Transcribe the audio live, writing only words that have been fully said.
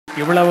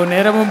இவ்வளவு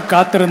நேரமும்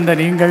காத்திருந்த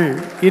நீங்கள்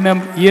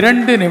இன்னும்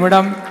 2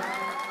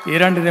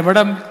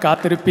 நிமிடம்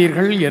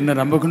காத்திருப்பீர்கள் என்று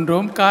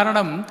நம்புகின்றோம்.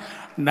 காரணம்,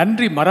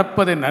 நன்றி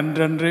மறப்பது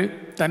நன்றன்று.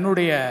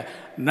 தன்னுடைய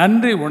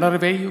நன்றி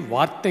உணர்வை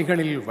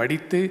வார்த்தைகளில்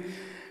வடித்து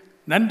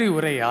நன்றி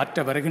உரை ஆற்ற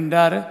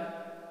வருகின்றார்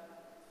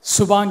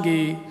Shubhangi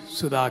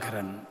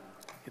Sudhakaran.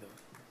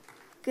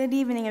 Good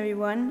evening,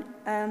 everyone.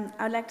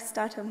 I would like to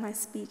start off my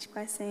speech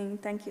by saying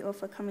thank you all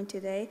for coming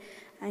today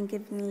and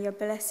giving me your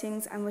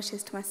blessings and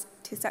wishes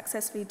to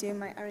successfully do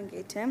my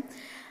arrangator.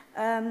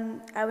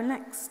 I would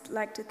next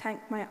like to thank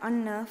my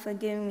Anna for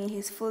giving me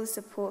his full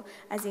support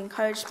as he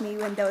encouraged me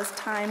when there was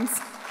times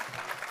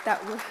that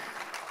were...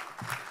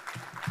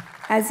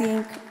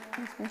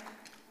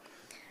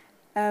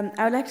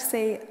 I would like to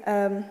say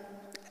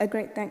a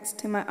great thanks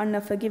to my Anna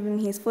for giving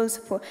me his full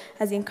support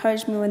as he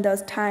encouraged me when there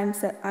was times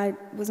that I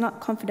was not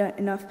confident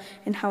enough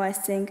in how I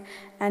sing,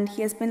 and he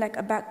has been like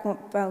a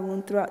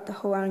backbone throughout the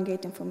whole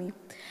arrangating for me.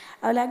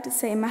 I would like to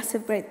say a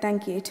massive great thank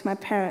you to my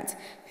parents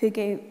who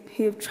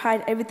have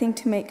tried everything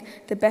to make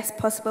the best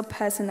possible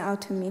person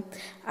out of me.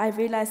 I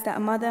realized that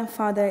a mother and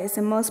father is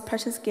the most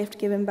precious gift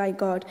given by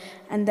God,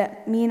 and that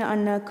me and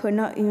Anna could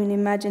not even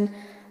imagine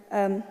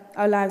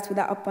our lives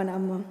without Appa and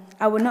Amma.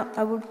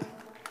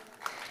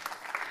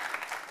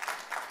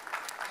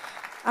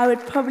 I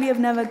would probably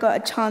have never got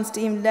a chance to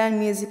even learn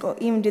music or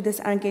even do this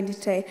arrangating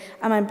today,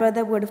 and my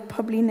brother would have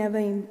probably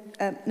never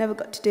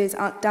got to do his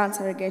dance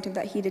arrangating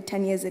that he did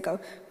 10 years ago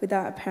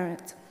without our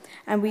parents.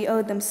 And we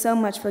owe them so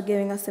much for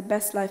giving us the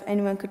best life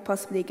anyone could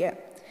possibly get.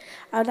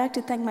 I would like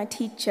to thank my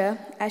teacher,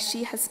 as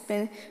she has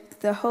been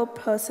the whole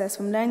process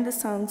from learning the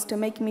songs to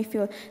making me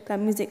feel that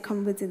music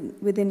comes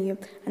within you.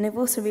 And I've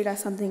also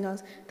realized something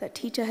else, that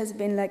teacher has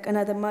been like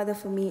another mother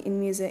for me in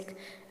music,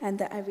 and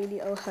that I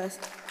really owe her.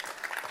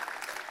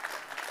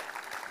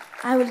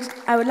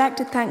 I would like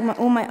to thank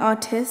all my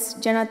artists,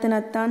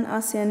 Janatanatan,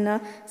 Asiana,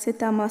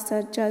 Sita Master,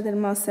 Jadal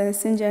Master,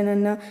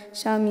 Sinjanana,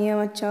 Shamia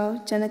Machao,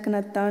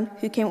 Janakanatan,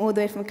 who came all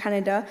the way from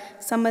Canada,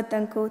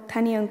 Samatanko,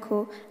 Tanyanko,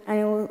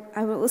 and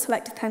I would also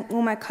like to thank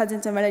all my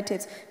cousins and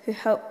relatives who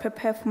helped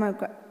prepare for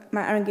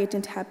my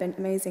arrangating to happen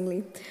amazingly.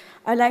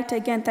 I'd like to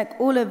again thank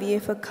all of you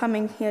for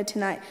coming here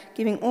tonight,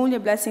 giving all your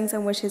blessings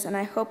and wishes, and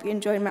I hope you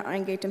enjoyed my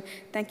arrangating.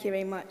 Thank you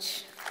very much.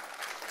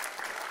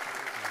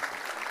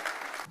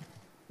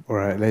 All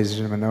right, ladies and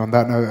gentlemen, on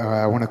that note,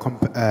 I want to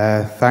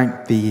thank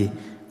the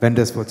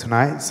vendors for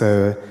tonight. So,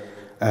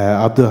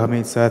 Abdul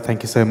Hamid, sir, thank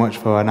you so much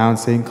for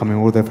announcing, coming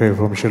all the way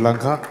from Sri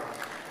Lanka.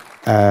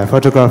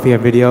 Photography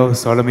and video,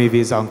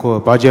 Solomovies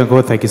Uncle, Baji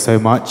Uncle, thank you so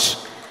much.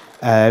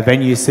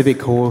 Venue Civic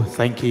Hall,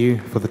 thank you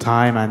for the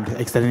time and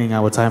extending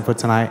our time for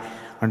tonight,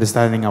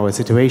 understanding our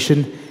situation.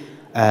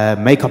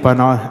 Makeup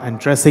and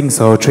dressing,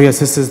 so Trio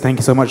Sisters, thank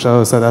you so much.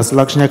 So that's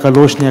Lakshnyaka,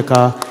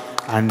 Loshnyaka,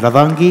 and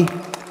Lavangi.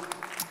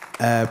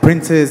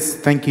 Printers,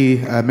 thank you,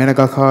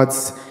 Menaga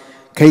Cards.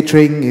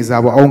 Catering is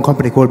our own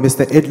company called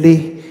Mr. Idley.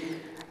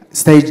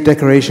 Stage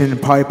decoration,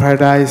 Party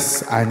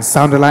Paradise, and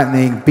Sound and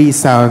Lightning, B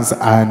Sounds,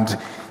 and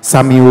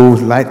Samuel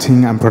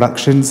Lighting and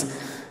Productions.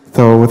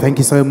 So thank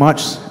you so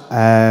much,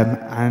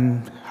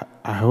 and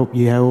I hope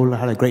you all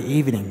had a great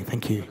evening.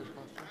 Thank you.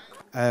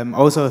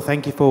 Also,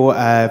 thank you for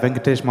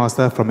Venkatesh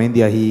Master from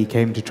India. He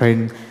came to train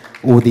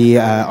all the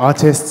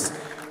artists.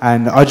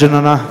 And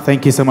Arjunana,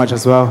 thank you so much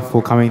as well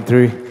for coming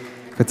through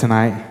for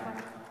tonight.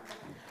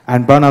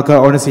 And Banaka,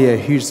 honestly, a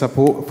huge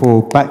support for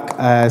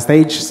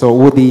backstage. So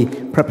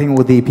prepping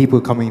all the people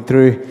coming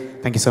through.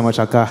 Thank you so much,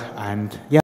 Akka. And yeah.